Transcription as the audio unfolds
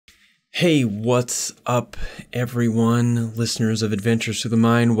Hey, what's up, everyone? Listeners of Adventures Through the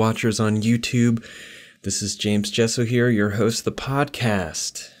Mind, watchers on YouTube. This is James Gesso here, your host of the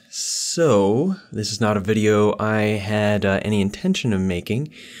podcast. So, this is not a video I had any intention of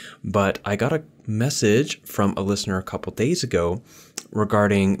making, but I got a message from a listener a couple days ago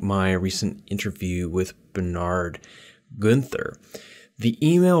regarding my recent interview with Bernard Gunther. The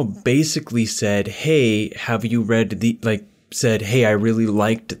email basically said, hey, have you read said, hey, I really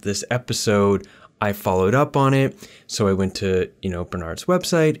liked this episode. I followed up on it. So I went to, Bernard's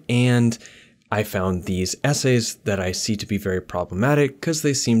website and I found these essays that I see to be very problematic because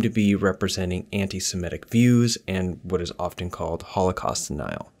they seem to be representing anti-Semitic views and what is often called Holocaust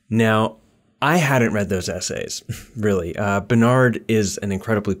denial. Now, I hadn't read those essays, really. Bernard is an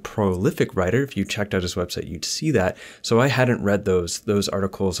incredibly prolific writer. If you checked out his website, you'd see that. So I hadn't read those. Those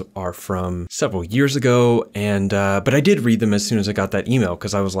articles are from several years ago, and but I did read them as soon as I got that email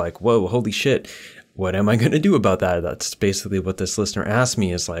because I was like, whoa, holy shit. What am I going to do about that? That's basically what this listener asked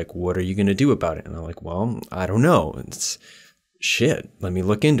me is like, what are you going to do about it? And I'm like, well, I don't know. It's shit. Let me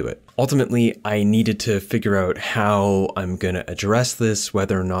look into it. Ultimately, I needed to figure out how I'm going to address this,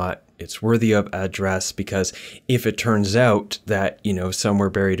 whether or not it's worthy of address, because if it turns out that,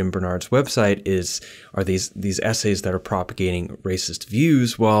 somewhere buried in Bernard's website are these essays that are propagating racist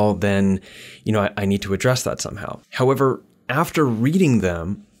views, well, then, I need to address that somehow. However, after reading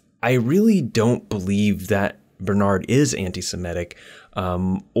them, I really don't believe that Bernard is anti-Semitic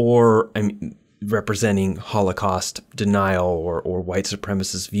representing Holocaust denial or white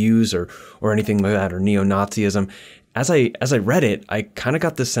supremacist views or anything like that, or neo-Nazism. As I read it, I kind of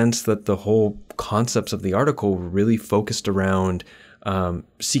got the sense that the whole concepts of the article were really focused around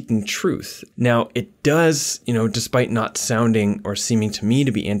seeking truth. Now, it does, despite not sounding or seeming to me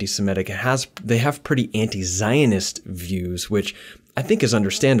to be anti-Semitic, they have pretty anti-Zionist views, which I think is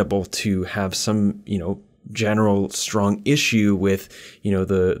understandable to have some, general strong issue with,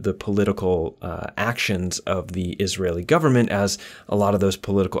 the political actions of the Israeli government, as a lot of those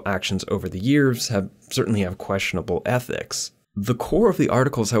political actions over the years certainly have questionable ethics. The core of the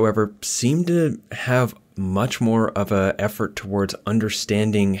articles, however, seem to have much more of an effort towards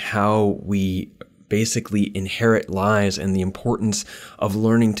understanding how we basically inherit lies and the importance of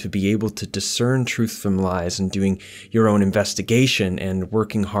learning to be able to discern truth from lies and doing your own investigation and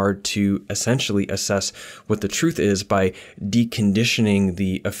working hard to essentially assess what the truth is by deconditioning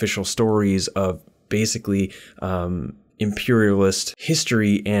the official stories of basically imperialist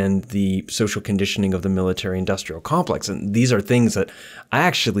history and the social conditioning of the military-industrial complex. And these are things that I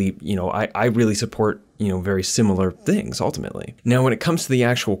actually, I really support, very similar things ultimately. Now, when it comes to the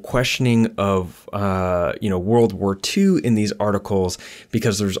actual questioning of, World War II in these articles,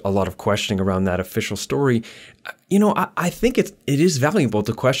 because there's a lot of questioning around that official story, I think it is valuable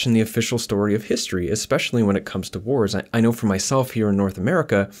to question the official story of history, especially when it comes to wars. I know for myself here in North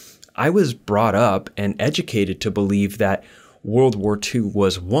America, I was brought up and educated to believe that World War II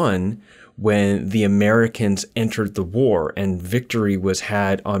was won when the Americans entered the war and victory was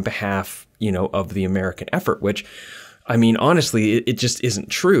had on behalf, of the American effort, which, I mean, honestly, it just isn't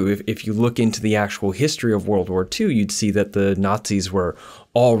true. If you look into the actual history of World War II, you'd see that the Nazis were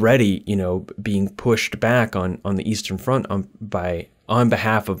already, being pushed back on the Eastern Front on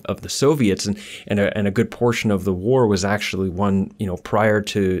behalf of the Soviets, and a good portion of the war was actually won, prior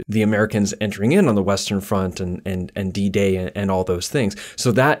to the Americans entering in on the Western Front and D-Day and all those things.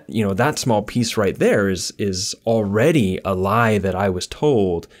 So that, that small piece right there is already a lie that I was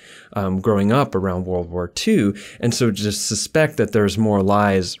told growing up around World War II. And so just suspect that there's more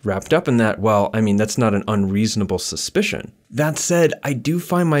lies wrapped up in that, well, I mean, that's not an unreasonable suspicion. That said, I do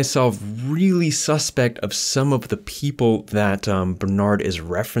find myself really suspect of some of the people that Bernard is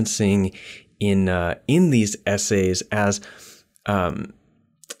referencing in these essays as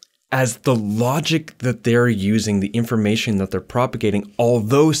the logic that they're using, the information that they're propagating,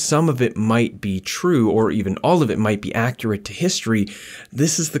 although some of it might be true or even all of it might be accurate to history,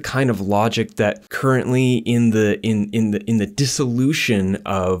 this is the kind of logic that currently in the dissolution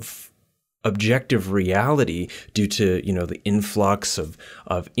of objective reality due to, the influx of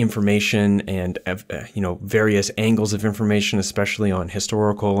information and, various angles of information, especially on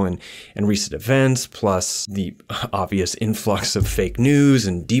historical and recent events, plus the obvious influx of fake news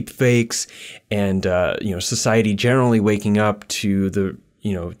and deep fakes and, society generally waking up to the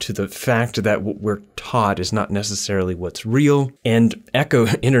fact that what we're taught is not necessarily what's real, and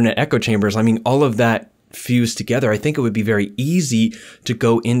internet echo chambers. I mean, all of that fused together, I think it would be very easy to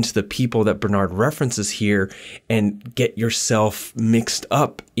go into the people that Bernard references here and get yourself mixed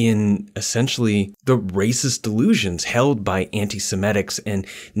up in essentially the racist delusions held by anti-Semitics and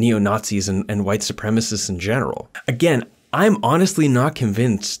neo-Nazis and white supremacists in general. Again, I'm honestly not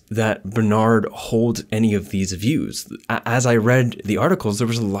convinced that Bernard holds any of these views. As I read the articles, there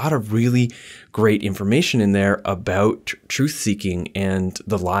was a lot of really great information in there about truth-seeking and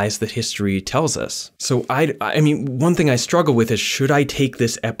the lies that history tells us. So I mean, one thing I struggle with is, should I take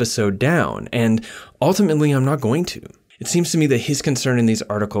this episode down? And ultimately, I'm not going to. It seems to me that his concern in these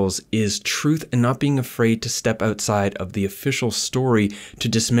articles is truth and not being afraid to step outside of the official story to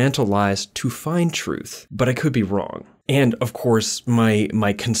dismantle lies to find truth. But I could be wrong. And of course,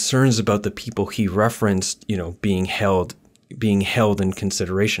 my concerns about the people he referenced, being held in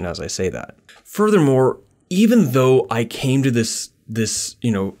consideration as I say that. Furthermore, even though I came to this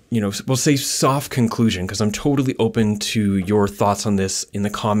we'll say soft conclusion, because I'm totally open to your thoughts on this in the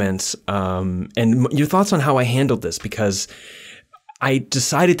comments, and your thoughts on how I handled this, because I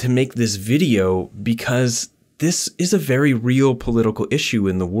decided to make this video because this is a very real political issue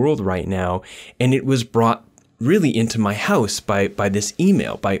in the world right now, and it was brought really into my house by this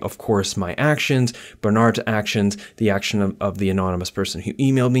email, by, of course, my actions, Bernard's actions, the action of the anonymous person who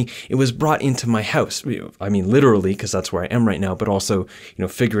emailed me. It was brought into my house. I mean, literally, because that's where I am right now, but also,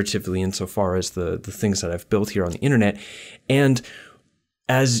 figuratively insofar as the things that I've built here on the internet. And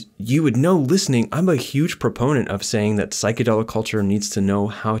as you would know listening, I'm a huge proponent of saying that psychedelic culture needs to know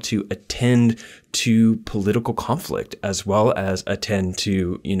how to attend to political conflict, as well as attend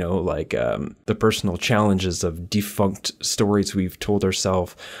to, the personal challenges of defunct stories we've told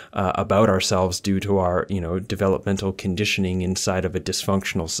ourselves about ourselves due to our, developmental conditioning inside of a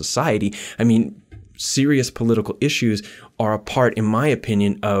dysfunctional society. I mean, serious political issues are a part, in my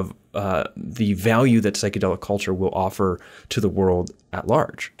opinion, of the value that psychedelic culture will offer to the world at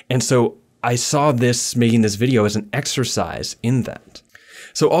large. And so I saw making this video as an exercise in that.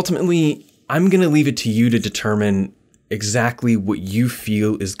 So ultimately, I'm going to leave it to you to determine exactly what you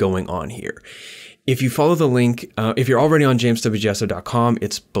feel is going on here. If you follow the link, if you're already on jameswgesso.com,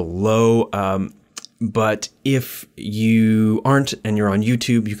 it's below. But if you aren't and you're on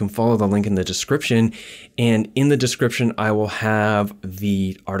YouTube, you can follow the link in the description. And in the description, I will have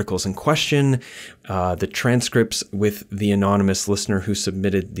the articles in question, the transcripts with the anonymous listener who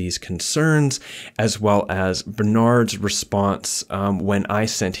submitted these concerns, as well as Bernard's response when I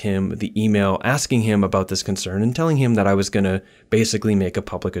sent him the email asking him about this concern and telling him that I was going to basically make a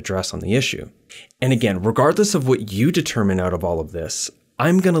public address on the issue. And again, regardless of what you determine out of all of this,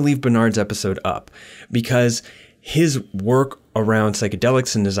 I'm going to leave Bernard's episode up because his work around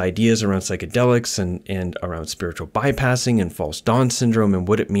psychedelics and his ideas around psychedelics and around spiritual bypassing and false dawn syndrome and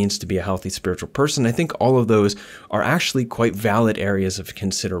what it means to be a healthy spiritual person, I think all of those are actually quite valid areas of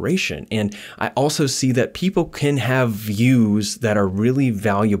consideration. And I also see that people can have views that are really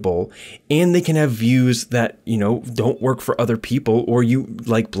valuable, and they can have views that, don't work for other people or you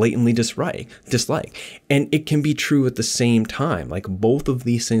blatantly dislike. And it can be true at the same time. Both of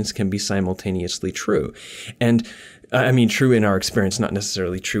these things can be simultaneously true. And I mean, true in our experience, not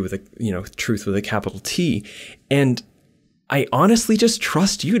necessarily true with truth with a capital T. And I honestly just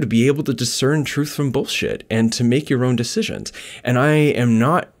trust you to be able to discern truth from bullshit and to make your own decisions. And I am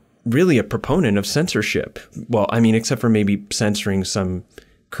not really a proponent of censorship. Well, I mean, except for maybe censoring some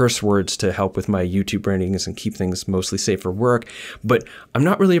curse words to help with my YouTube brandings and keep things mostly safe for work. But I'm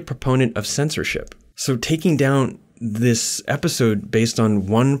not really a proponent of censorship. So taking down this episode based on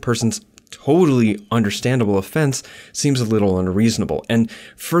one person's totally understandable offense seems a little unreasonable. And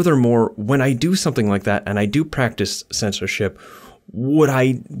furthermore, when I do something like that and I do practice censorship, what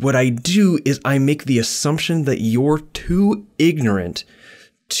I do is I make the assumption that you're too ignorant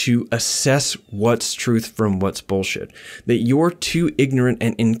to assess what's truth from what's bullshit, that you're too ignorant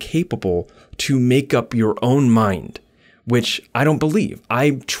and incapable to make up your own mind, which I don't believe.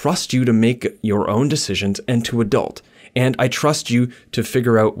 I trust you to make your own decisions and to adult. And I trust you to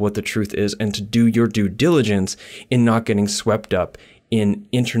figure out what the truth is and to do your due diligence in not getting swept up in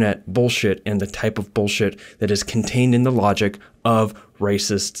internet bullshit and the type of bullshit that is contained in the logic of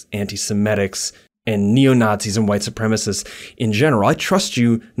racists, anti-Semitics, and neo-Nazis and white supremacists in general. I trust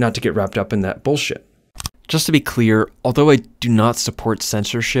you not to get wrapped up in that bullshit. Just to be clear, although I do not support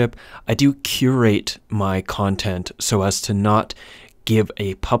censorship, I do curate my content so as to not give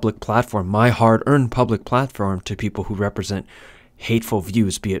a public platform, my hard-earned public platform, to people who represent hateful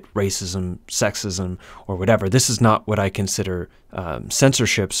views, be it racism, sexism, or whatever. This is not what I consider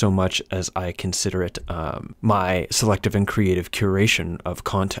censorship so much as I consider it my selective and creative curation of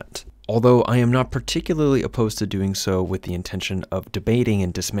content. although I am not particularly opposed to doing so with the intention of debating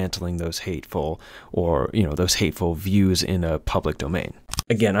and dismantling those hateful those hateful views in a public domain.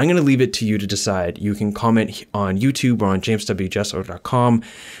 Again, I'm going to leave it to you to decide. You can comment on YouTube or on jameswjesser.com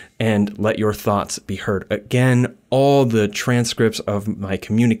and let your thoughts be heard. Again, all the transcripts of my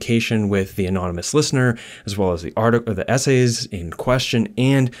communication with the anonymous listener, as well as the article, the essays in question,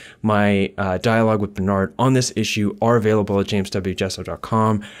 and my dialogue with Bernard on this issue are available at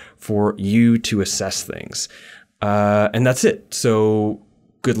jameswjesser.com for you to assess things. And that's it. So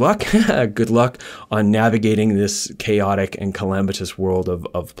good luck. Good luck on navigating this chaotic and calamitous world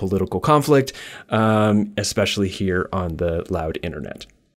of political conflict, especially here on the loud internet.